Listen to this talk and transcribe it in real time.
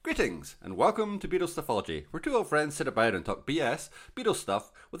Greetings, and welcome to Beatles Stuffology, where two old friends sit about and talk BS, Beatles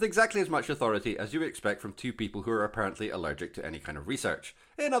stuff, with exactly as much authority as you would expect from two people who are apparently allergic to any kind of research.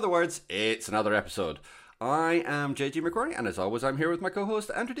 In other words, it's another episode. I am JG McCrory, and as always, I'm here with my co-host,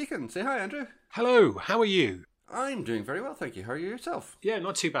 Andrew Deacon. Say hi, Andrew. Hello, how are you? I'm doing very well, thank you. How are you yourself? Yeah,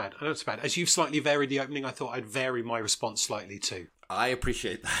 not too bad. As you've slightly varied the opening, I thought I'd vary my response slightly too. I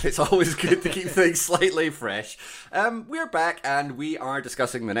appreciate that. It's always good to keep things slightly fresh. We're back and we are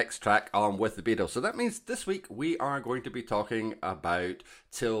discussing the next track on With the Beatles. So that means this week we are going to be talking about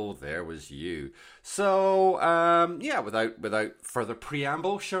Till There Was You. So, without further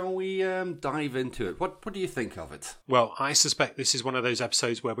preamble, shall we dive into it? What do you think of it? Well, I suspect this is one of those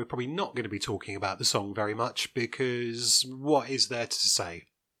episodes where we're probably not going to be talking about the song very much because what is there to say?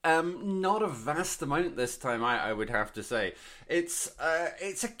 Not a vast amount this time, I would have to say. It's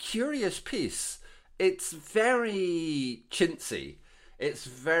a curious piece. It's very chintzy. It's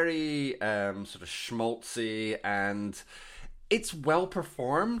very sort of schmaltzy, and it's well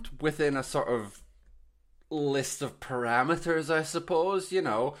performed within a sort of list of parameters, I suppose. You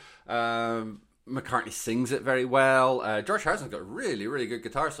know, McCartney sings it very well. George Harrison's got a really, really good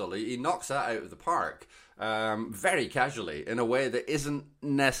guitar solo. He knocks that out of the park. Very casually, in a way that isn't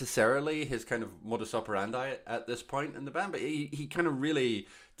necessarily his kind of modus operandi at this point in the band, but he kind of really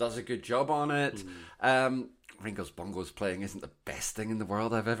does a good job on it. Ringo's bongos playing isn't the best thing in the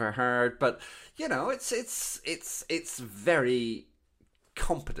world I've ever heard, but you know, it's very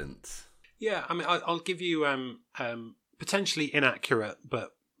competent. Yeah, I mean, I'll give you potentially inaccurate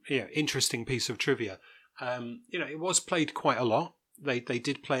but interesting piece of trivia. It was played quite a lot. They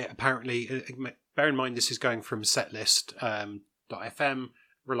did play it apparently. Bear in mind, this is going from setlist.fm,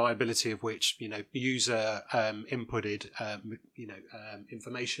 reliability of which, user inputted,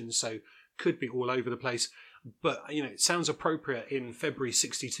 information, so could be all over the place. But, it sounds appropriate in February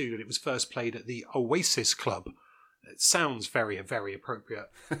 1962 that it was first played at the Oasis Club. It sounds very, very appropriate.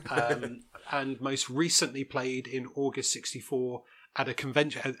 And most recently played in August 1964 at a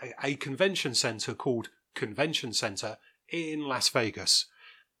convention centre called Convention Centre in Las Vegas.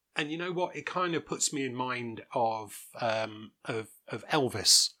 And you know what? It kind of puts me in mind of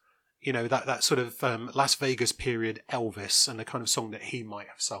Elvis, that sort of Las Vegas period Elvis, and the kind of song that he might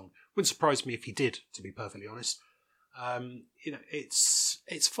have sung. Wouldn't surprise me if he did, to be perfectly honest.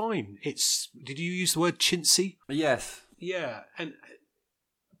 It's fine. Did you use the word chintzy? Yes. Yeah,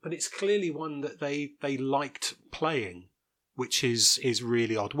 but it's clearly one that they liked playing, which is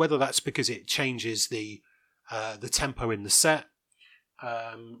really odd. Whether that's because it changes the tempo in the set.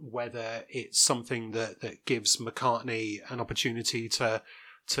 Whether it's something that gives McCartney an opportunity to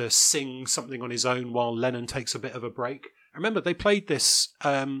sing something on his own while Lennon takes a bit of a break. Remember, they played this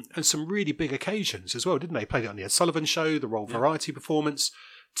on some really big occasions as well, didn't they? Played it on the Ed Sullivan Show, the Royal Variety Performance,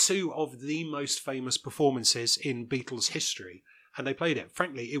 two of the most famous performances in Beatles history. And they played it.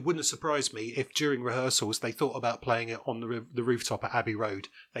 Frankly, it wouldn't surprise me if during rehearsals they thought about playing it on the rooftop at Abbey Road.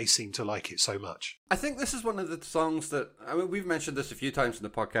 They seem to like it so much. I think this is one of the songs that, we've mentioned this a few times in the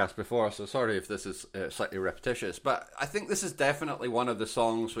podcast before, so sorry if this is slightly repetitious, but I think this is definitely one of the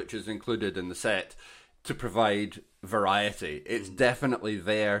songs which is included in the set to provide variety. It's definitely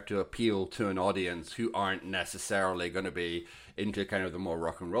there to appeal to an audience who aren't necessarily going to be into kind of the more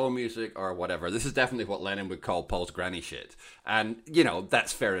rock and roll music or whatever. This is definitely what Lennon would call Paul's granny shit. And,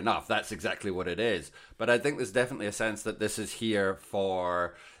 that's fair enough. That's exactly what it is. But I think there's definitely a sense that this is here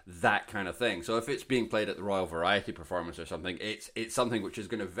for that kind of thing. So if it's being played at the Royal Variety Performance or something, it's something which is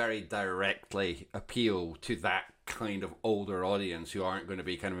going to very directly appeal to that kind of older audience who aren't going to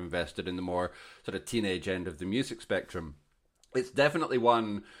be kind of invested in the more sort of teenage end of the music spectrum. It's definitely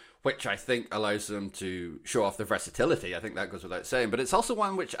one which I think allows them to show off their versatility. I think that goes without saying. But it's also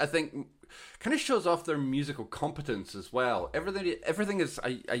one which I think kind of shows off their musical competence as well. Everything is,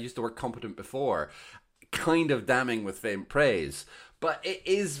 I used the word competent before, kind of damning with faint praise. But it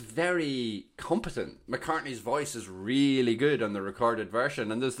is very competent. McCartney's voice is really good on the recorded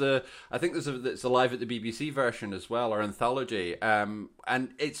version, and it's a live at the BBC version as well, or anthology, and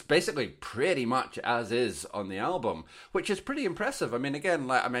it's basically pretty much as is on the album, which is pretty impressive. I mean, again,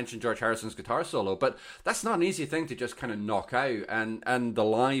 like I mentioned George Harrison's guitar solo, but that's not an easy thing to just kind of knock out, and the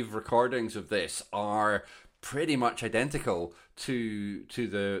live recordings of this are pretty much identical to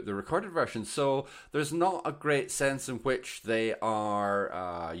the recorded version. So there's not a great sense in which they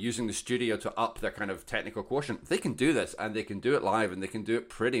are using the studio to up their kind of technical quotient. They can do this, and they can do it live, and they can do it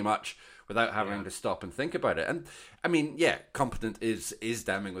pretty much without having to stop and think about it. And I mean, competent is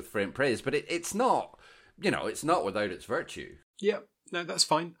damning with faint praise, but it's not, it's not without its virtue. Yeah, no, that's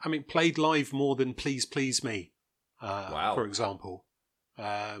fine. I mean, played live more than Please Please Me, wow, for example.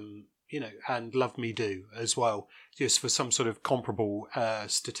 and Love Me Do as well, just for some sort of comparable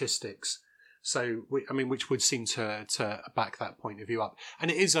statistics. So, which would seem to back that point of view up. And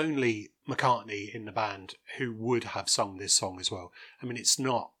it is only McCartney in the band who would have sung this song as well. I mean, it's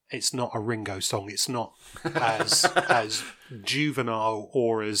not a Ringo song. It's not as juvenile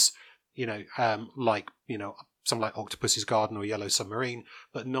or as, something like Octopus's Garden or Yellow Submarine,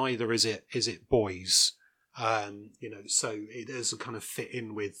 but neither is it Boys. So it does kind of fit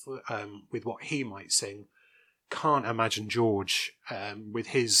in with what he might sing. Can't imagine George with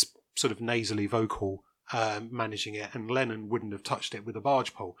his sort of nasally vocal managing it, and Lennon wouldn't have touched it with a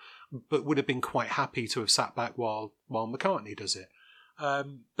barge pole, but would have been quite happy to have sat back while McCartney does it.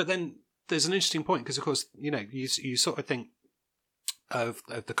 But then there's an interesting point, because of course you sort of think of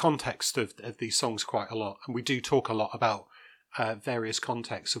the context of these songs quite a lot, and we do talk a lot about various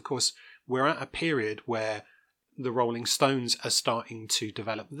contexts. Of course, we're at a period where the Rolling Stones are starting to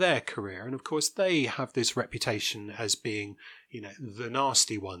develop their career, and of course they have this reputation as being, the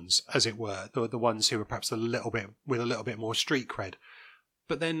nasty ones, as it were, the ones who are perhaps a little bit more street cred.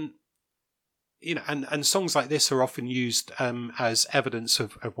 But then, and songs like this are often used as evidence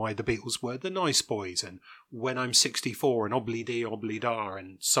of why the Beatles were the nice boys, and When I'm 64 and Obli Dee Obli Da,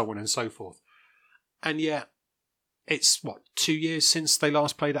 and so on and so forth. And yet, it's 2 years since they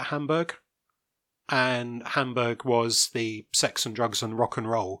last played at Hamburg, and Hamburg was the sex and drugs and rock and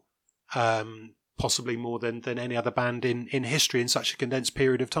roll, possibly more than any other band in history in such a condensed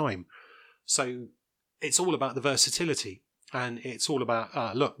period of time. So it's all about the versatility, and it's all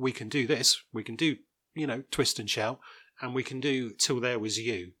about, look, we can do this, we can do, Twist and Shout, and we can do Till There Was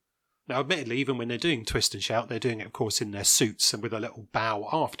You. Now, admittedly, even when they're doing Twist and Shout, they're doing it, of course, in their suits and with a little bow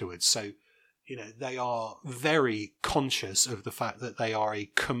afterwards. So, they are very conscious of the fact that they are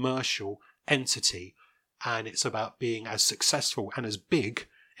a commercial entity, and it's about being as successful and as big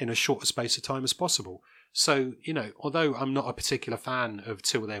in a shorter space of time as possible. So, although I'm not a particular fan of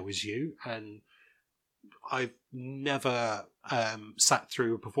Till There Was You, and I've never sat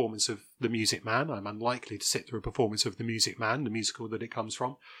through a performance of The Music Man, I'm unlikely to sit through a performance of The Music Man, the musical that it comes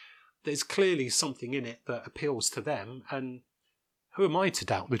from, there's clearly something in it that appeals to them, and who am I to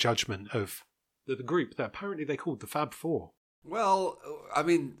doubt the judgment of the group that apparently they called the Fab Four? Well, I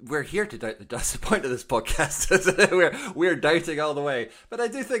mean, we're here to doubt. That's the point of this podcast, isn't it? We're doubting all the way. But I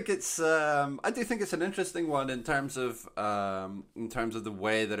do think it's an interesting one in terms of the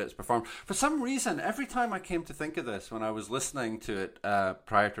way that it's performed. For some reason, every time I came to think of this when I was listening to it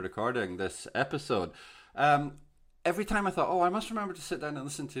prior to recording this episode, every time I thought, I must remember to sit down and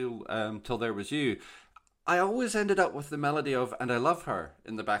listen to Till There Was You, I always ended up with the melody of And I Love Her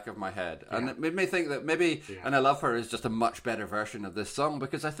in the back of my head. And it made me think that maybe And I Love Her is just a much better version of this song,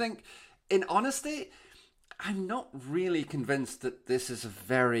 because I think, in honesty, I'm not really convinced that this is a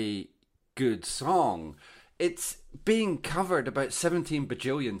very good song. It's being covered about 17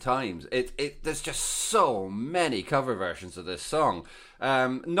 bajillion times. There's just so many cover versions of this song,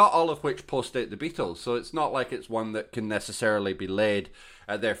 not all of which postdate the Beatles, so it's not like it's one that can necessarily be laid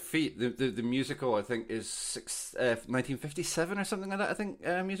at their feet. The musical, I think, is 1957 or something like that. I think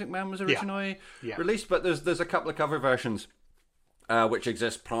Music Man was originally released, but there's a couple of cover versions which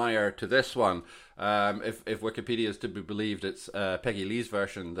exist prior to this one. If Wikipedia is to be believed, it's Peggy Lee's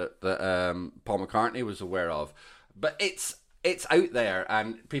version that Paul McCartney was aware of. But it's out there,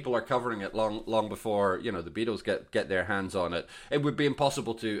 and people are covering it long before the Beatles get their hands on it. It would be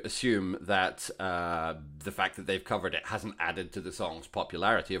impossible to assume that the fact that they've covered it hasn't added to the song's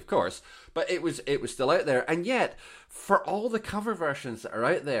popularity, of course. But it was still out there, and yet for all the cover versions that are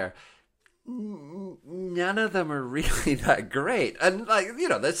out there, none of them are really that great. And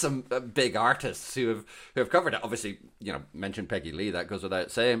there's some big artists who have covered it. Obviously, mentioned Peggy Lee, that goes without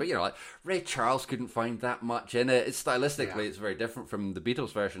saying, but like Ray Charles couldn't find that much in it. It's stylistically it's very different from the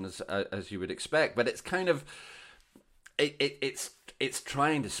Beatles version as you would expect, but it's kind of it's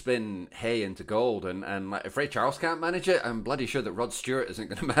trying to spin hay into gold, and if Ray Charles can't manage it, I'm bloody sure that Rod Stewart isn't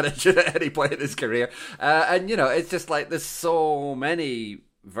going to manage it at any point in his career. It's just like there's so many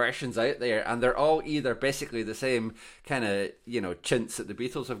versions out there, and they're all either basically the same kind of chintz that the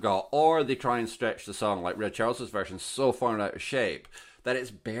Beatles have got, or they try and stretch the song, like Ray Charles's version, so far out of shape that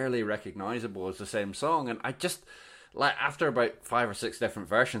it's barely recognizable as the same song. And I just, like, after about 5 or 6 different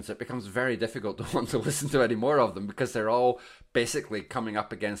versions, it becomes very difficult to want to listen to any more of them, because they're all basically coming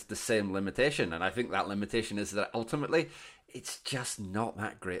up against the same limitation. And I think that limitation is that ultimately it's just not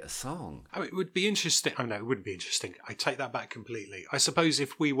that great a song. Oh, it would be interesting. Oh, no, it wouldn't be interesting. I take that back completely. I suppose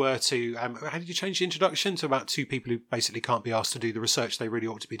if we were to... how did you change the introduction to about 2 people who basically can't be asked to do the research they really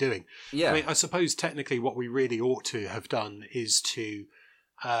ought to be doing? Yeah. I mean, I suppose technically what we really ought to have done is to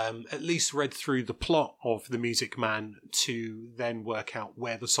at least read through the plot of The Music Man to then work out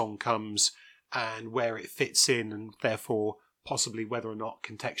where the song comes and where it fits in, and therefore possibly whether or not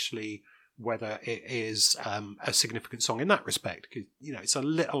contextually whether it is a significant song in that respect. Because, it's a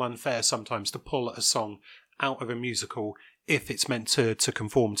little unfair sometimes to pull a song out of a musical if it's meant to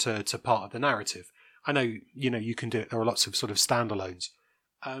conform to part of the narrative. I know, you can do it. There are lots of sort of standalones.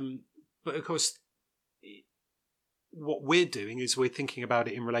 But of course, what we're doing is we're thinking about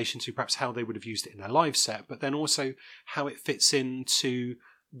it in relation to perhaps how they would have used it in their live set, but then also how it fits into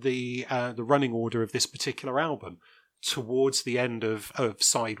the running order of this particular album towards the end of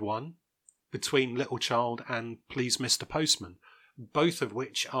side one, between Little Child and Please Mr. Postman, both of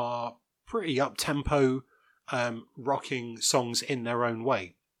which are pretty up-tempo, rocking songs in their own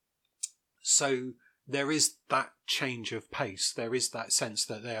way. So there is that change of pace. There is that sense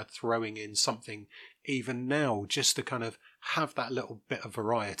that they are throwing in something even now just to kind of have that little bit of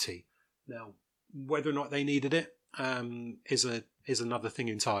variety. Now, whether or not they needed it is another thing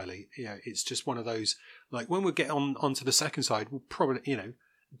entirely. It's just one of those, like when we get onto the second side, we'll probably,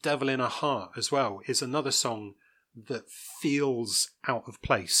 Devil in a Heart as well is another song that feels out of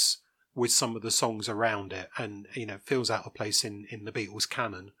place with some of the songs around it, and feels out of place in the Beatles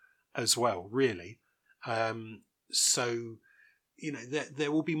canon as well, really. So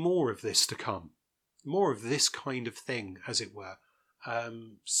there will be more of this to come, more of this kind of thing, as it were.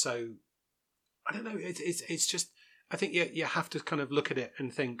 So I don't know. It's just, I think you have to kind of look at it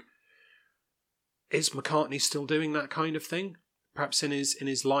and think, is McCartney still doing that kind of thing? Perhaps in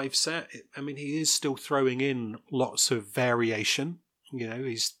his live set. He is still throwing in lots of variation.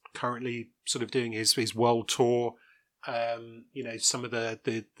 He's currently sort of doing his world tour. Some of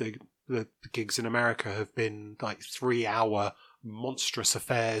the gigs in America have been like 3-hour monstrous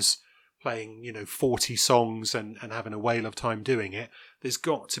affairs, playing 40 songs and having a whale of time doing it. There's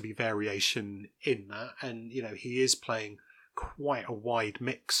got to be variation in that, and he is playing quite a wide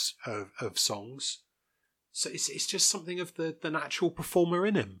mix of songs. So it's just something of the natural performer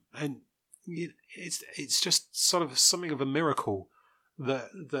in him, and it's just sort of something of a miracle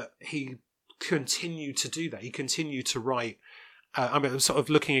that he continued to do that. He continued to write. I'm sort of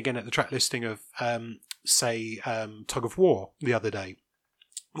looking again at the track listing of Tug of War the other day,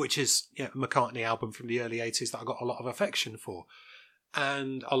 which is a McCartney album from the early 80s that I got a lot of affection for,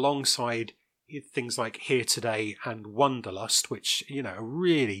 and alongside things like Here Today and Wonderlust, which are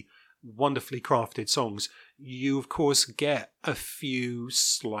really wonderfully crafted songs, you of course get a few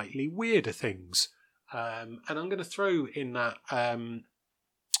slightly weirder things, and I'm going to throw in that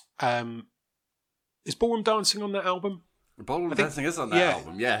is Ballroom Dancing on that album? Ballroom Dancing is on that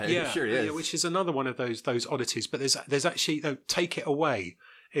album, it sure is. Yeah, which is another one of those oddities. But there's actually Take It Away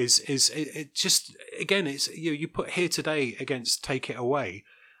is it just, again, it's you put Here Today against Take It Away,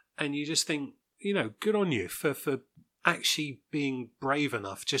 and you just think, good on you for actually being brave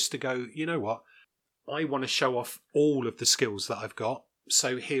enough just to go, what, I want to show off all of the skills that I've got,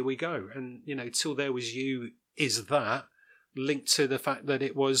 so here we go. And Till There Was You is that, linked to the fact that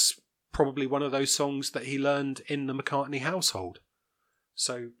it was probably one of those songs that he learned in the McCartney household.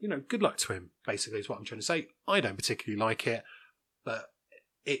 So, good luck to him, basically, is what I'm trying to say. I don't particularly like it, but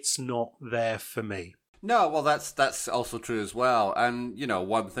it's not there for me. No, well, that's also true as well. And,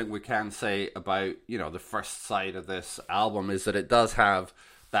 one thing we can say about, the first side of this album is that it does have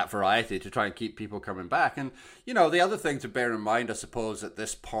that variety to try and keep people coming back. And, the other thing to bear in mind, I suppose, at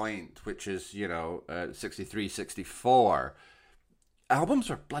this point, which is, 63, 64,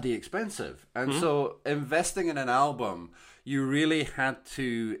 albums are bloody expensive. And so investing in an album, you really had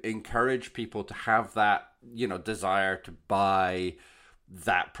to encourage people to have that, desire to buy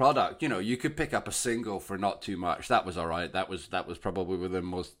that product. You could pick up a single for not too much. That was all right. That was probably within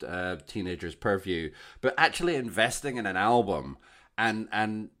most teenagers' purview. But actually investing in an album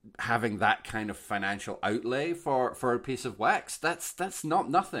and having that kind of financial outlay for a piece of wax, that's not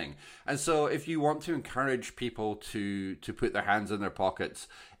nothing. And so if you want to encourage people to put their hands in their pockets,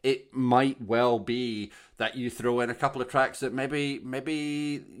 it might well be that you throw in a couple of tracks that maybe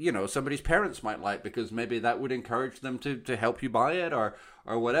somebody's parents might like, because maybe that would encourage them to help you buy it or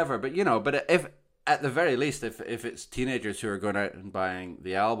whatever. But if at the very least, if it's teenagers who are going out and buying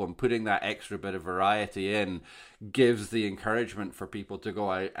the album, putting that extra bit of variety in gives the encouragement for people to go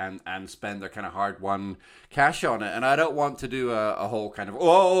out and spend their kind of hard-won cash on it. And I don't want to do a whole kind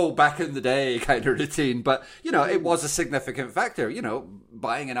of, back in the day kind of routine, but, it was a significant factor.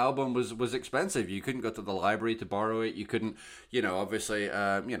 Buying an album was expensive. You couldn't go to the library to borrow it. You couldn't, obviously,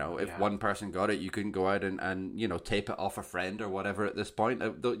 if one person got it, you couldn't go out and tape it off a friend or whatever at this point.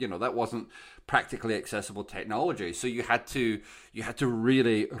 That wasn't practically practically accessible technology. So you had to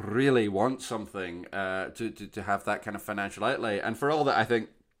really, really want something to have that kind of financial outlay. And for all that, I think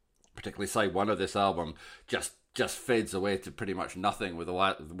particularly side one of this album just fades away to pretty much nothing with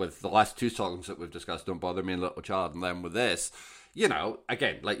the last two songs that we've discussed, Don't Bother Me and Little Child, and then with this. You know,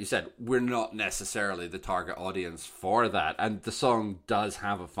 again, like you said, we're not necessarily the target audience for that. And the song does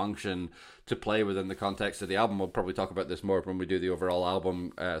have a function to play within the context of the album. We'll probably talk about this more when we do the overall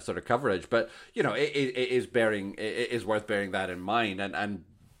album sort of coverage. But, you know, it is worth bearing that in mind. And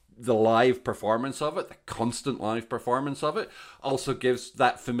the live performance of it, the constant live performance of it, also gives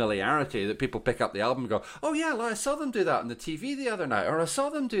that familiarity that people pick up the album and go, oh yeah, well, I saw them do that on the TV the other night, or I saw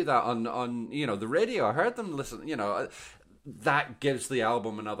them do that on you know, the radio. I heard them listen, you know. That gives the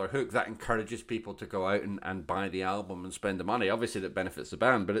album another hook. That encourages people to go out and buy the album and spend the money. Obviously, that benefits the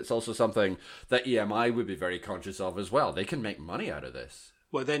band, but it's also something that EMI would be very conscious of as well. They can make money out of this.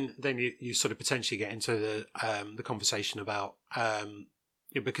 Well, then you sort of potentially get into the conversation about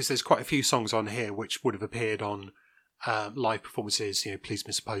because there's quite a few songs on here which would have appeared on live performances. You know, Please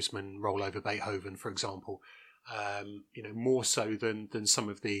Mr. Postman, Roll Over Beethoven, for example. You know, more so than some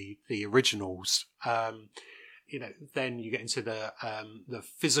of the originals. You know, then you get into the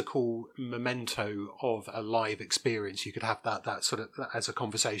physical memento of a live experience. You could have that sort of as a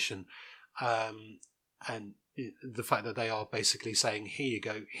conversation, and the fact that they are basically saying, "Here you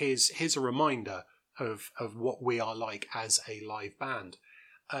go. Here's a reminder of what we are like as a live band."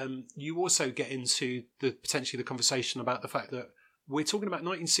 You also get into potentially the conversation about the fact that we're talking about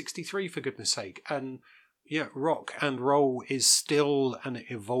 1963, for goodness sake, and yeah, rock and roll is still an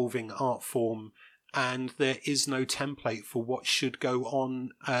evolving art form. And there is no template for what should go on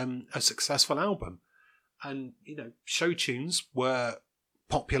a successful album. And, you know, show tunes were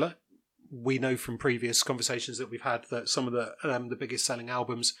popular. We know from previous conversations that we've had that some of the biggest selling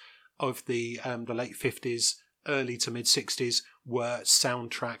albums of the late 50s, early to mid 60s were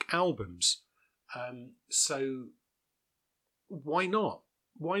soundtrack albums. So why not?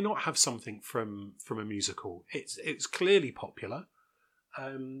 Why not have something from a musical? It's clearly popular.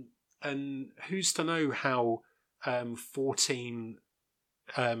 And who's to know how 14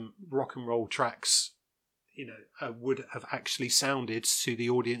 rock and roll tracks, you know, would have actually sounded to the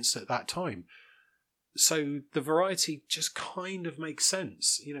audience at that time? So the variety just kind of makes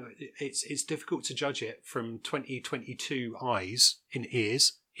sense. You know, it's difficult to judge it from 2022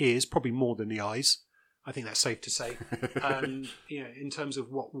 ears, probably more than the eyes. I think that's safe to say. You know, in terms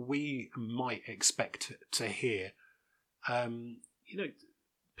of what we might expect to hear, you know.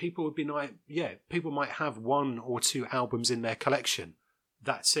 People would be like, yeah, people might have one or two albums in their collection.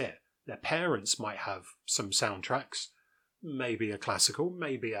 That's it. Their parents might have some soundtracks, maybe a classical,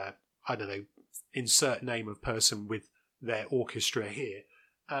 maybe I don't know, insert name of person with their orchestra here.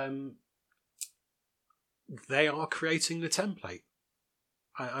 They are creating the template.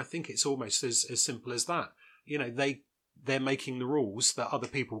 I think it's almost as simple as that. You know, they're making the rules that other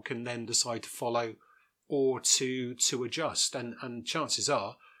people can then decide to follow or to adjust. And chances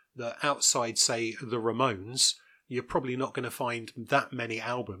are that outside, say, the Ramones, you're probably not going to find that many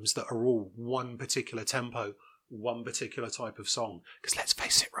albums that are all one particular tempo, one particular type of song. Because let's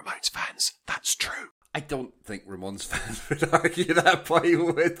face it, Ramones fans, that's true. I don't think Ramones fans would argue that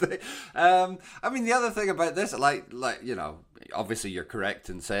point, would they? I mean, the other thing about this, like you know, obviously you're correct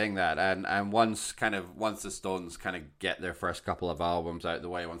in saying that, and once the Stones kind of get their first couple of albums out of the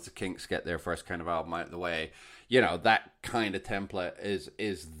way, once the Kinks get their first kind of album out of the way, you know, that kind of template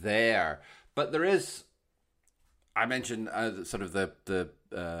is there. But there is, I mentioned sort of the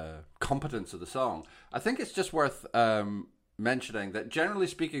competence of the song. I think it's just worth mentioning that generally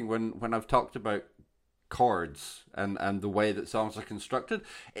speaking, when I've talked about chords and the way that songs are constructed,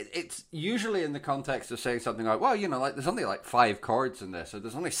 it's usually in the context of saying something like, well, you know, like there's only like 5 chords in this, or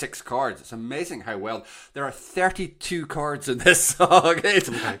there's only 6 chords. It's amazing how well there are 32 chords in this song. It's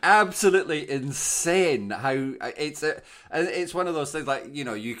absolutely insane how it's one of those things, like, you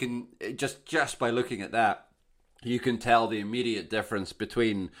know, you can just by looking at that, you can tell the immediate difference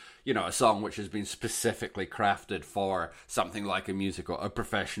between, you know, a song which has been specifically crafted for something like a musical, a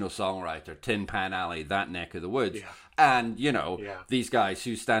professional songwriter, Tin Pan Alley, that neck of the woods, and, you know, these guys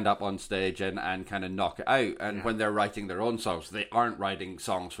who stand up on stage and kind of knock it out. And when they're writing their own songs, they aren't writing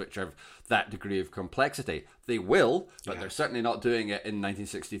songs which have that degree of complexity. They will, but they're certainly not doing it in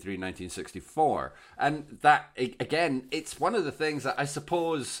 1963, 1964. And that, again, it's one of the things that I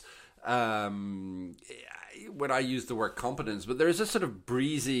suppose... when I use the word competence, but there is a sort of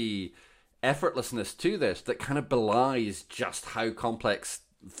breezy effortlessness to this that kind of belies just how complex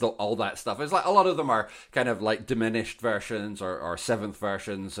all that stuff. It's like a lot of them are kind of like diminished versions or seventh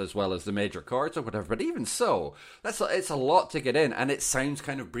versions as well as the major chords or whatever. But even so, it's a lot to get in, and it sounds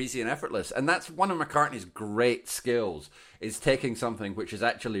kind of breezy and effortless. And that's one of McCartney's great skills, is taking something which is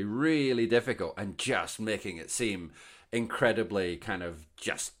actually really difficult and just making it seem incredibly kind of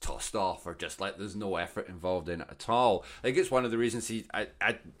just tossed off, or just like there's no effort involved in it at all. I think it's one of the reasons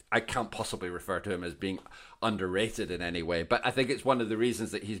I can't possibly refer to him as being underrated in any way, but I think it's one of the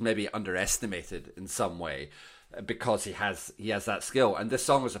reasons that he's maybe underestimated in some way, because he has that skill. And this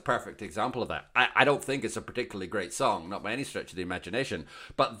song is a perfect example of that. I don't think it's a particularly great song, not by any stretch of the imagination,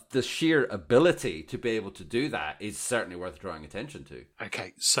 but the sheer ability to be able to do that is certainly worth drawing attention to.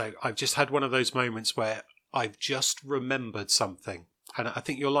 Okay, so I've just had one of those moments where I've just remembered something, and I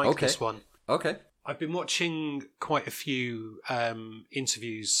think you'll like this one. Okay. I've been watching quite a few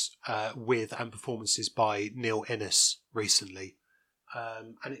interviews with and performances by Neil Innes recently,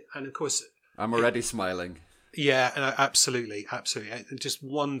 and of course, I'm already smiling. Yeah, absolutely, just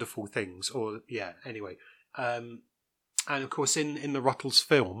wonderful things. Anyway, and of course, in the Ruttles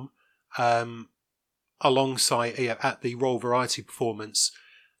film, alongside at the Royal Variety performance,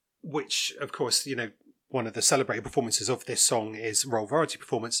 which of course one of the celebrated performances of this song is Royal Variety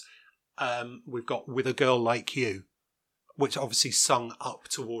performance. We've got With a Girl Like You, which obviously sung up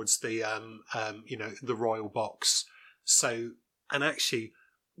towards the the royal box. So, and actually,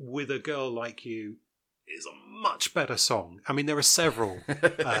 With a Girl Like You is a much better song. I mean, there are several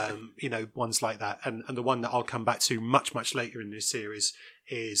ones like that, and the one that I'll come back to much later in this series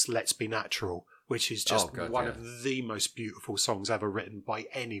is Let's Be Natural, which is just one of the most beautiful songs ever written by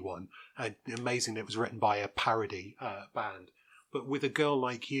anyone. Amazing that it was written by a parody band. But With a Girl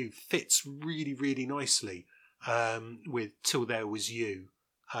Like You fits really, really nicely with Till There Was You.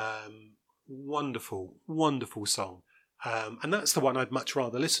 Wonderful, wonderful song. And that's the one I'd much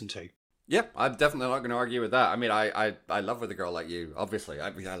rather listen to. Yeah, I'm definitely not going to argue with that. I mean, I love With a Girl Like You, obviously.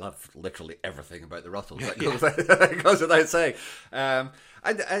 I mean, I love literally everything about the Ruttles. That goes without saying.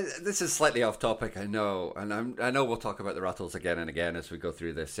 This is slightly off topic, I know, and I know we'll talk about the Ruttles again and again as we go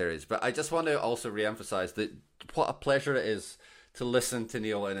through this series, but I just want to also re-emphasize that what a pleasure it is to listen to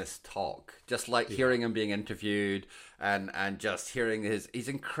Neil Innes talk, just like hearing him being interviewed and just hearing he's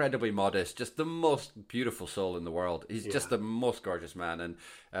incredibly modest, just the most beautiful soul in the world. He's just the most gorgeous man, and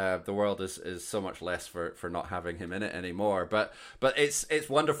the world is so much less for not having him in it anymore. But it's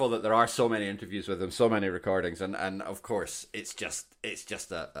wonderful that there are so many interviews with him, so many recordings, and of course it's just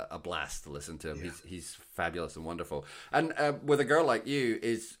a blast to listen to him. Yeah. He's fabulous and wonderful. And With a Girl Like You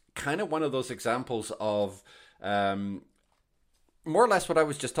is kind of one of those examples of more or less what I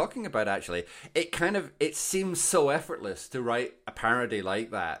was just talking about, actually. It seems so effortless to write a parody like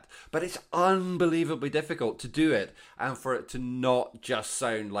that, but it's unbelievably difficult to do it and for it to not just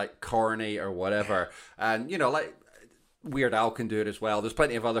sound like corny or whatever. And, like Weird Al can do it as well. There's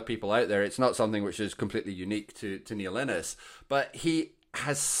plenty of other people out there. It's not something which is completely unique to Neil Innes, but he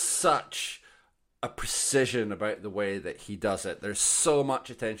has such a precision about the way that he does it. There's so much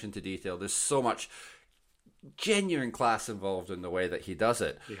attention to detail. There's so much genuine class involved in the way that he does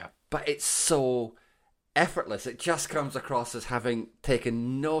it, but it's so effortless. It just comes across as having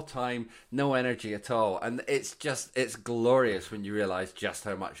taken no time, no energy at all, and it's glorious when you realize just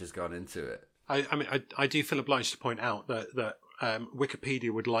how much has gone into it. I do feel obliged to point out that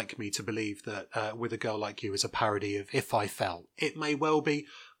Wikipedia would like me to believe that With a Girl Like You is a parody of If I Fell. It may well be,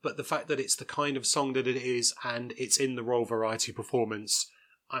 but the fact that it's the kind of song that it is and it's in the Royal Variety performance,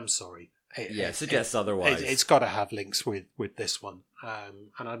 I'm sorry. It suggests otherwise. It's got to have links with this one,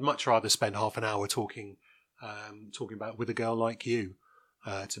 and I'd much rather spend half an hour talking about With a Girl Like You,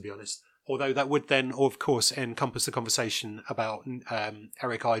 to be honest. Although that would then, of course, encompass the conversation about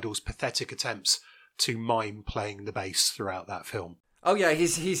Eric Idle's pathetic attempts to mime playing the bass throughout that film. Oh yeah,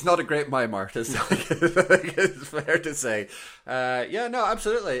 he's not a great mime artist. It's fair to say. No,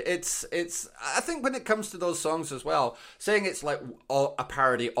 absolutely. It's. I think when it comes to those songs as well, saying it's like a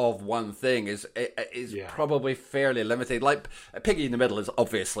parody of one thing is probably fairly limited. Like Piggy in the Middle is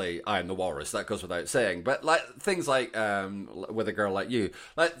obviously I Am the Walrus. That goes without saying. But like things like With a Girl Like You,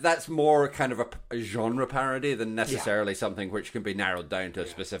 like that's more kind of a genre parody than necessarily something which can be narrowed down to a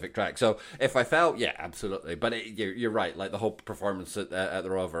specific track. So If I Fell, absolutely. But you're right. Like the whole performance at the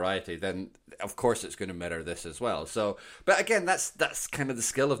Royal Variety, then of course it's going to mirror this as well. So, but again, that's kind of the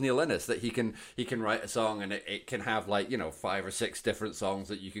skill of Neil Innes, that he can write a song and it can have 5 or 6 different songs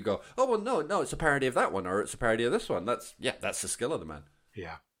that you could go, oh well, no, it's a parody of that one, or it's a parody of this one. That's the skill of the man.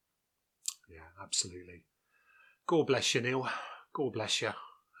 Yeah, absolutely. God bless you, Neil. God bless you.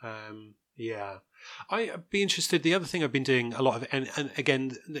 Yeah, I'd be interested. The other thing I've been doing a lot of, and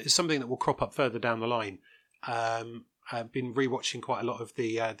again, it's something that will crop up further down the line. I've been rewatching quite a lot of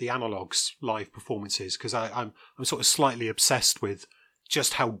the Analogues live performances because I'm sort of slightly obsessed with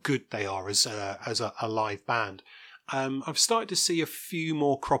just how good they are as a live band. I've started to see a few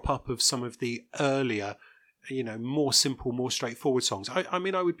more crop up of some of the earlier, more simple, more straightforward songs. I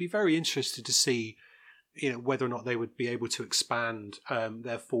mean, I would be very interested to see, whether or not they would be able to expand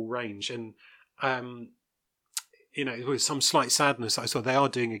their full range. And, with some slight sadness, I saw they are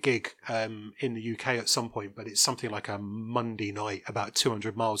doing a gig in the UK at some point, but it's something like a Monday night about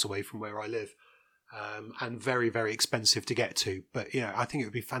 200 miles away from where I live. And very, very expensive to get to. But, I think it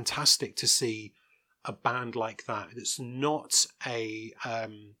would be fantastic to see a band like that. It's not a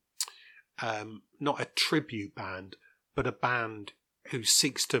tribute band, but a band who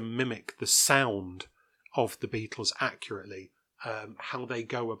seeks to mimic the sound of the Beatles accurately, how they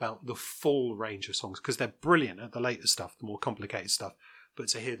go about the full range of songs, because they're brilliant at the later stuff, the more complicated stuff, but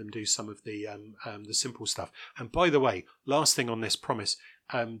to hear them do some of the simple stuff. And by the way, last thing on this promise,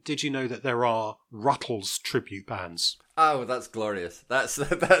 did you know that there are Ruttles tribute bands? Oh, that's glorious. That's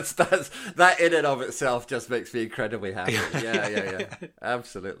that in and of itself just makes me incredibly happy. Yeah.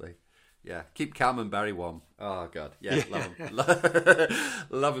 Absolutely. Yeah, keep calm and Barry warm. Oh God, yeah. Love him,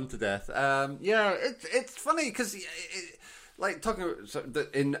 love him to death. It's funny because, like talking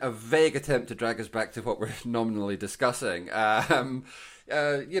about, in a vague attempt to drag us back to what we're nominally discussing. When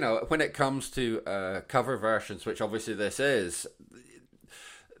it comes to cover versions, which obviously this is,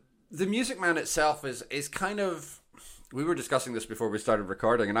 the Music Man itself is kind of. We were discussing this before we started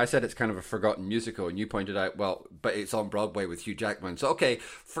recording, and I said it's kind of a forgotten musical, and you pointed out, well, but it's on Broadway with Hugh Jackman. So, okay,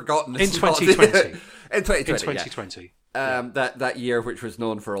 forgotten. In 2020. In 2020. In 2020. Yeah. That year, which was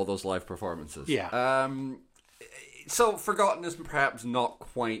known for all those live performances. Yeah. So, forgotten is perhaps not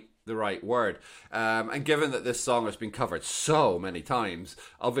quite the right word. And given that this song has been covered so many times,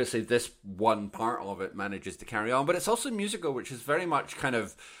 obviously this one part of it manages to carry on. But it's also a musical, which is very much kind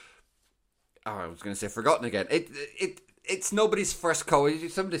of... Oh, I was going to say forgotten again. It's nobody's first call.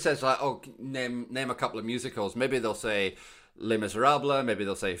 Somebody says like, "Oh, name a couple of musicals." Maybe they'll say Les Miserables. Maybe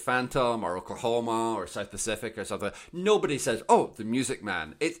they'll say Phantom or Oklahoma or South Pacific or something. Nobody says, "Oh, The Music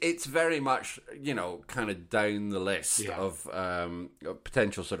Man." It's very much kind of down the list of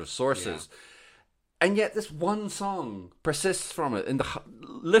potential sort of sources. Yeah. And yet this one song persists from it in the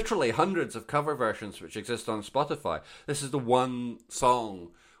literally hundreds of cover versions which exist on Spotify. This is the one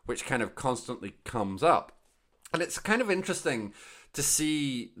song which kind of constantly comes up. And it's kind of interesting to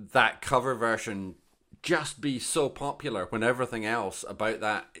see that cover version just be so popular when everything else about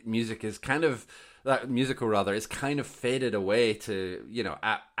that music is kind of, that musical rather, is kind of faded away to,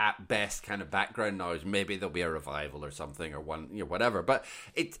 at best kind of background noise. Maybe there'll be a revival or something or one, whatever. But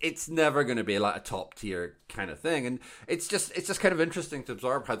it's never going to be like a top tier kind of thing. And it's just kind of interesting to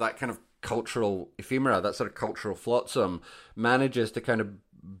absorb how that kind of cultural ephemera, that sort of cultural flotsam manages to kind of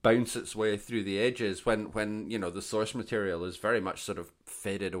bounce its way through the edges when the source material is very much sort of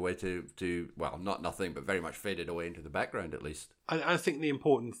faded away to well, not nothing, but very much faded away into the background at least. I think the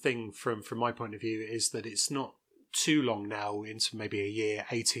important thing from my point of view is that it's not too long now, into maybe a year,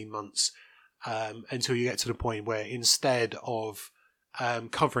 18 months, until you get to the point where instead of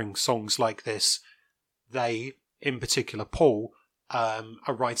covering songs like this, they, in particular Paul, are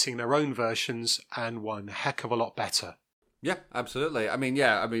writing their own versions, and one heck of a lot better. Yeah, absolutely. I mean,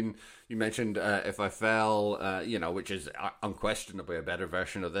 you mentioned If I Fell, which is unquestionably a better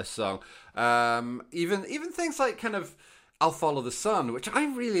version of this song. Even things like kind of I'll Follow the Sun, which I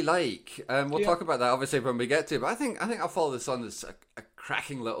really like. We'll talk about that obviously when we get to it, but I think I'll Follow the Sun is a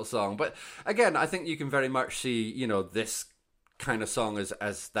cracking little song. But again, I think you can very much see, this kind of song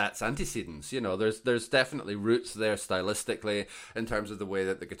as that's antecedents. There's definitely roots there stylistically in terms of the way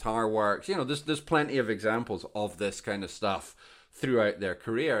that the guitar works. There's plenty of examples of this kind of stuff throughout their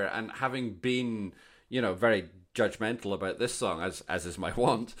career, and having been very judgmental about this song as is my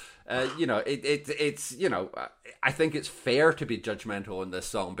wont, it's I think it's fair to be judgmental in this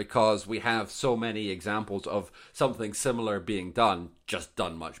song because we have so many examples of something similar being done, just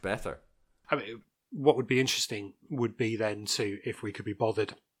done much better. I mean, what would be interesting would be then if we could be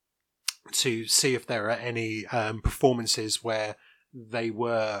bothered to see if there are any performances where they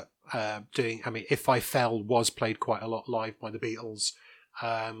were doing. I mean, If I Fell was played quite a lot live by the Beatles.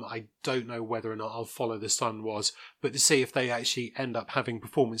 I don't know whether or not I'll Follow the Sun was, but to see if they actually end up having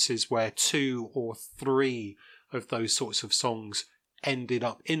performances where 2 or 3 of those sorts of songs ended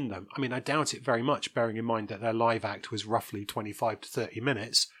up in them. I mean, I doubt it very much, bearing in mind that their live act was roughly 25 to 30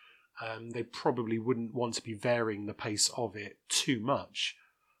 minutes. They probably wouldn't want to be varying the pace of it too much.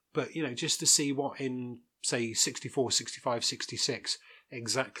 But, just to see what in, say, 64, 65, 66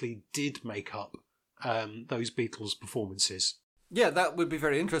 exactly did make up those Beatles performances. Yeah, that would be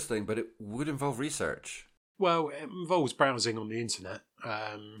very interesting, but it would involve research. Well, it involves browsing on the internet.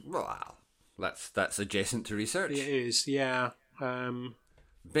 Well, that's adjacent to research. It is, yeah.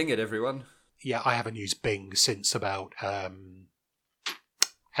 Bing it, everyone. Yeah, I haven't used Bing since about ever.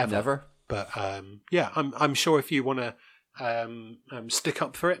 Never. But yeah, I'm sure if you want to stick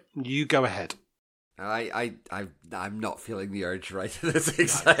up for it, you go ahead. I'm not feeling the urge right at this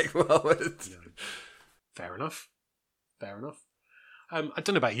exact moment. No. Fair enough. I don't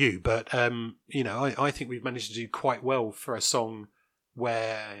know about you, but I think we've managed to do quite well for a song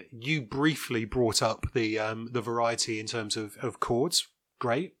where you briefly brought up the variety in terms of chords.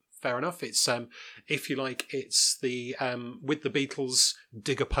 Great, fair enough. It's if you like, it's the with the Beatles,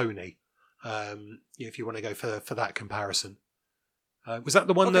 Dig a Pony. If you want to go for that comparison. Was that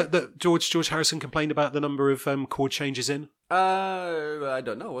the one that George Harrison complained about the number of chord changes in? I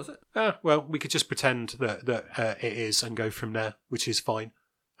don't know, was it? Well, we could just pretend that it is and go from there, which is fine.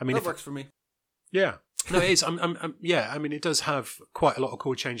 I mean, that works for me. Yeah, no, it is. Yeah, I mean, it does have quite a lot of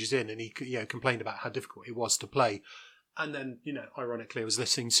chord changes in, and he complained about how difficult it was to play. And then, ironically, I was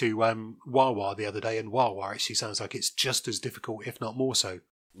listening to Wah Wah the other day, and Wah Wah actually sounds like it's just as difficult, if not more so.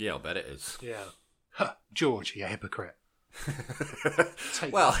 Yeah, I'll bet it is. Yeah, George, you hypocrite.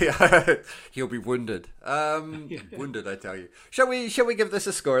 Well, yeah, he'll be wounded. Wounded, I tell you. Shall we give this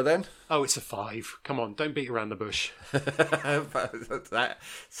a score then? Oh, it's a 5. Come on, don't beat around the bush. That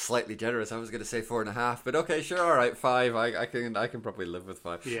slightly generous. I was going to say 4.5, but okay, sure, all right, 5. I can probably live with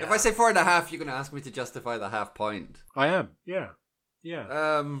 5. Yeah. If I say 4.5, you're going to ask me to justify the half point. I am. Yeah.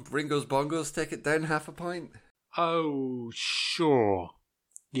 Ringo's Bongos take it down half a point. Oh, sure.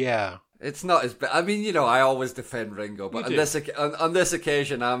 Yeah. It's not as bad. I mean, I always defend Ringo, but on this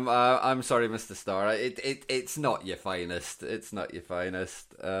occasion, I'm sorry, Mr. Starr. It's not your finest. It's not your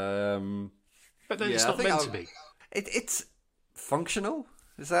finest. But then it's not meant to be. It's functional.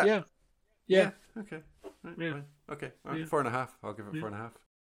 Is that? Yeah. Okay. Right, yeah. Fine. Okay. All right. 4.5. I'll give it 4.5.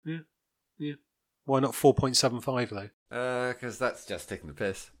 Yeah. Why not 4.75 though? Because that's just taking the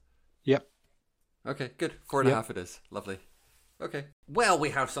piss. Yep. Okay. Good. 4.5 it is. Lovely. Okay. Well, we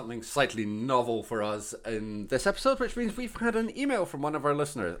have something slightly novel for us in this episode, which means we've had an email from one of our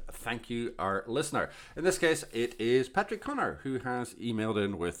listeners. Thank you, our listener. In this case, it is Patrick Connor, who has emailed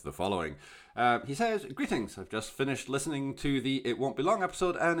in with the following. He says, "Greetings. I've just finished listening to the It Won't Be Long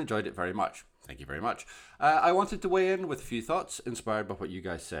episode and enjoyed it very much. Thank you very much. I wanted to weigh in with a few thoughts inspired by what you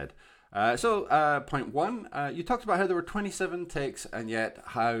guys said. Point 1, you talked about how there were 27 takes and yet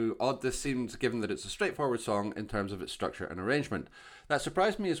how odd this seems given that it's a straightforward song in terms of its structure and arrangement. That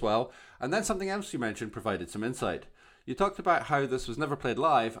surprised me as well, and then something else you mentioned provided some insight. You talked about how this was never played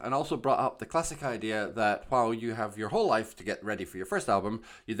live and also brought up the classic idea that while you have your whole life to get ready for your first album,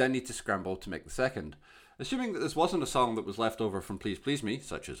 you then need to scramble to make the second. Assuming that this wasn't a song that was left over from Please Please Me,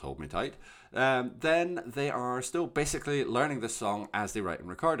 such as Hold Me Tight, then they are still basically learning this song as they write and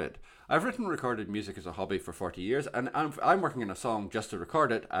record it. I've written and recorded music as a hobby for 40 years, and I'm working on a song just to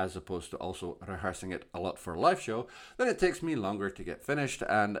record it, as opposed to also rehearsing it a lot for a live show. Then it takes me longer to get finished,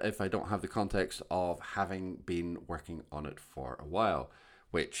 and if I don't have the context of having been working on it for a while,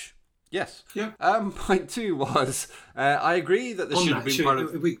 which... Yes. Yeah. Point 2 was, I agree that this should have been part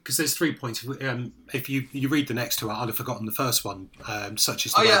of... Because there's 3 points. If you read the next two, I'd have forgotten the first one, such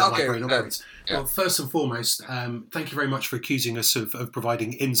as... Well, first and foremost, thank you very much for accusing us of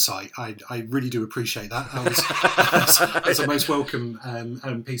providing insight. I really do appreciate that. That's a most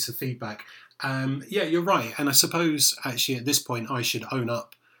welcome piece of feedback. Yeah, you're right. And I suppose, actually, at this point, I should own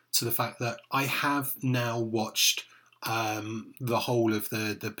up to the fact that I have now watched... the whole of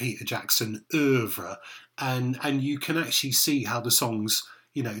the Peter Jackson oeuvre, and you can actually see how the songs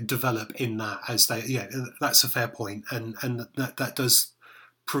develop in that as they that's a fair point, and that does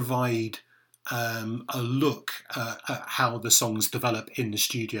provide a look at how the songs develop in the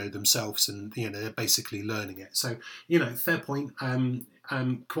studio themselves, and they're basically learning it. So fair point.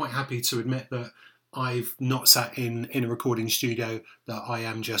 I'm quite happy to admit that I've not sat in a recording studio, that I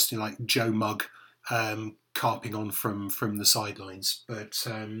am just like Joe Mugg carping on from the sidelines,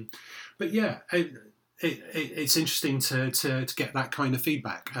 but yeah, it's interesting to get that kind of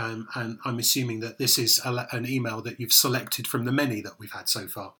feedback, and I'm assuming that this is an email that you've selected from the many that we've had so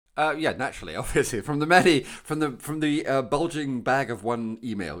far. Yeah, naturally, obviously, from the bulging bag of one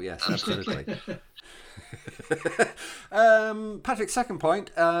email. Yes, absolutely. Patrick's second point,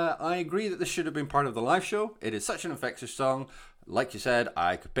 I agree that this should have been part of the live show. It is such an infectious song. Like you said,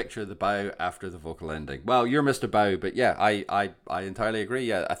 I could picture the bow after the vocal ending. Well, you're Mr. Bow, but yeah, I entirely agree.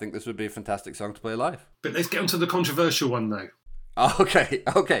 Yeah, I think this would be a fantastic song to play live. But let's get on to the controversial one, though.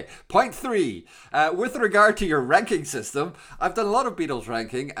 Okay. Point 3. With regard to your ranking system, I've done a lot of Beatles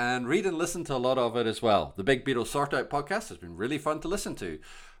ranking and read and listen to a lot of it as well. The Big Beatles Sort Out podcast has been really fun to listen to.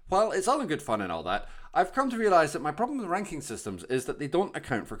 While it's all in good fun and all that, I've come to realise that my problem with ranking systems is that they don't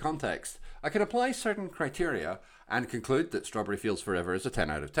account for context. I can apply certain criteria and conclude that Strawberry Fields Forever is a 10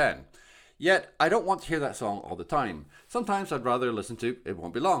 out of 10. Yet, I don't want to hear that song all the time. Sometimes I'd rather listen to It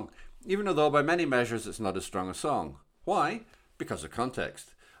Won't Be Long, even though by many measures it's not as strong a song. Why? Because of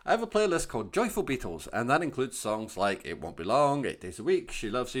context. I have a playlist called Joyful Beatles, and that includes songs like It Won't Be Long, 8 Days a Week, She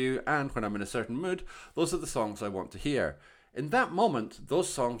Loves You, and When I'm in a Certain Mood. Those are the songs I want to hear. In that moment, those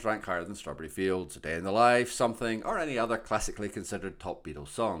songs rank higher than Strawberry Fields, A Day in the Life, Something, or any other classically considered top Beatles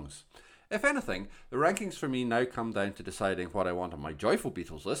songs. If anything, the rankings for me now come down to deciding what I want on my Joyful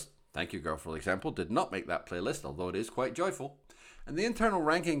Beatles list. Thank You Girl, for example, did not make that playlist, although it is quite joyful. And the internal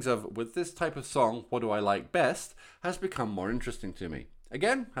rankings of, with this type of song, what do I like best, has become more interesting to me.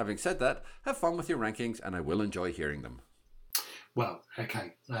 Again, having said that, have fun with your rankings and I will enjoy hearing them. Well,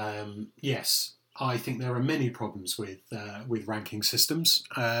 okay. Yes, I think there are many problems with ranking systems.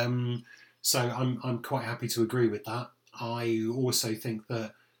 So I'm quite happy to agree with that. I also think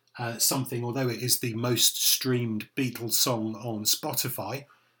that Something, although it is the most streamed Beatles song on Spotify,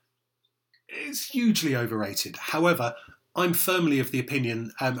 is hugely overrated. However, I'm firmly of the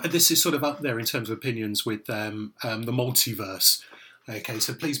opinion, and this is sort of up there in terms of opinions with the multiverse. Okay,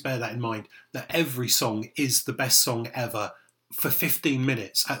 so please bear that in mind, that every song is the best song ever for 15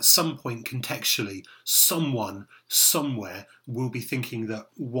 minutes. At some point, contextually, someone, somewhere, will be thinking that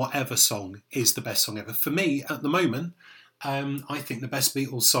whatever song is the best song ever. For me, at the moment, I think the best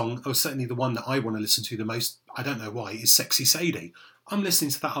Beatles song, or certainly the one that I want to listen to the most, I don't know why, is Sexy Sadie. I'm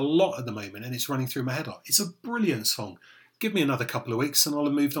listening to that a lot at the moment and it's running through my head. It's a brilliant song. Give me another couple of weeks and I'll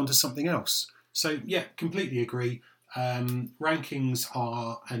have moved on to something else. So yeah, completely agree. Rankings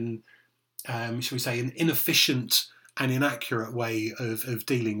are shall we say, an inefficient and inaccurate way of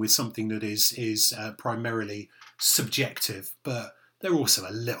dealing with something that is primarily subjective, but they're also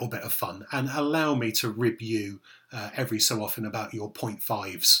a little bit of fun, and allow me to rib you every so often about your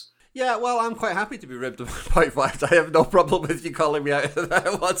 0.5s. Yeah, well, I'm quite happy to be ribbed of 0.5. I have no problem with you calling me out of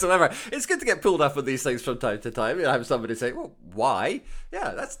that whatsoever. It's good to get pulled up on these things from time to time. You know, have somebody say, well, why?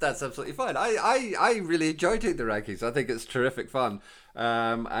 Yeah, that's absolutely fine. I really enjoy doing the rankings. I think it's terrific fun.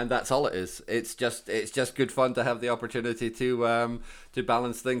 And that's all it is. It's just good fun to have the opportunity to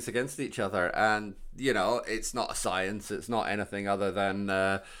balance things against each other. And, you know, it's not a science. It's not anything other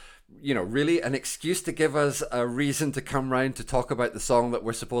than... really an excuse to give us a reason to come round to talk about the song that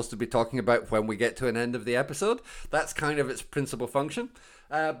we're supposed to be talking about when we get to an end of the episode. That's kind of its principal function.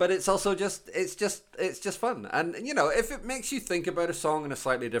 But it's also just fun. And, you know, if it makes you think about a song in a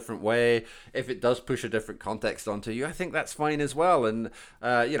slightly different way, if it does push a different context onto you, I think that's fine as well. And,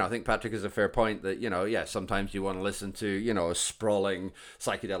 I think Patrick has a fair point that, sometimes you want to listen to, a sprawling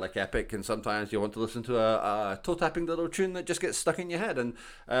psychedelic epic, and sometimes you want to listen to a toe-tapping little tune that just gets stuck in your head. And,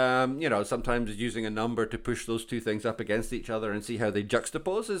 sometimes using a number to push those two things up against each other and see how they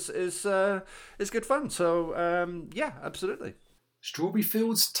juxtapose is good fun. So, yeah, absolutely. Strawberry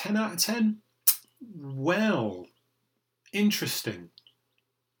Fields, 10 out of 10? Well, interesting.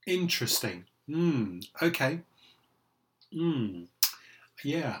 Okay.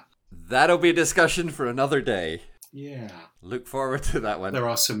 Yeah. That'll be a discussion for another day. Yeah. Look forward to that one. There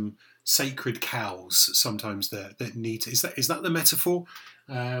are some sacred cows sometimes that need to... Is that the metaphor?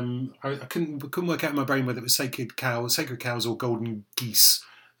 I couldn't work out in my brain whether it was sacred cows or golden geese.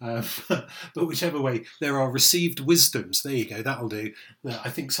 But whichever way, there are received wisdoms, there you go, that'll do, that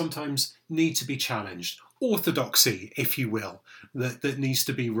I think sometimes need to be challenged. Orthodoxy, if you will, that needs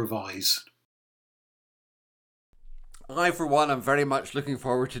to be revised. I, for one, am very much looking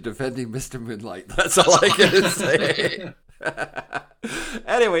forward to defending Mr. Moonlight. That's all I can say.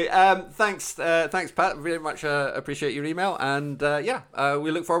 Anyway, thanks, Pat. Very much appreciate your email. And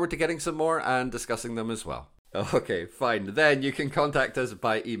we look forward to getting some more and discussing them as well. Okay, fine. Then you can contact us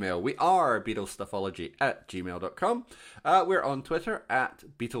by email. We are BeatlesStuffology@gmail.com. We're on Twitter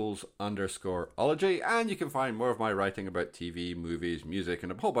 @Beatles_ology. And you can find more of my writing about TV, movies, music,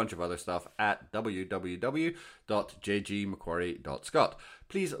 and a whole bunch of other stuff at www.jgmacquarie.scot.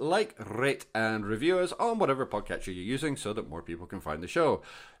 Please like, rate, and review us on whatever podcatcher you're using so that more people can find the show.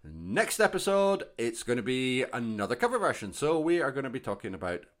 Next episode, it's going to be another cover version. So we are going to be talking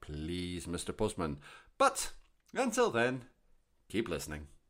about Please, Mr. Postman. But until then, keep listening.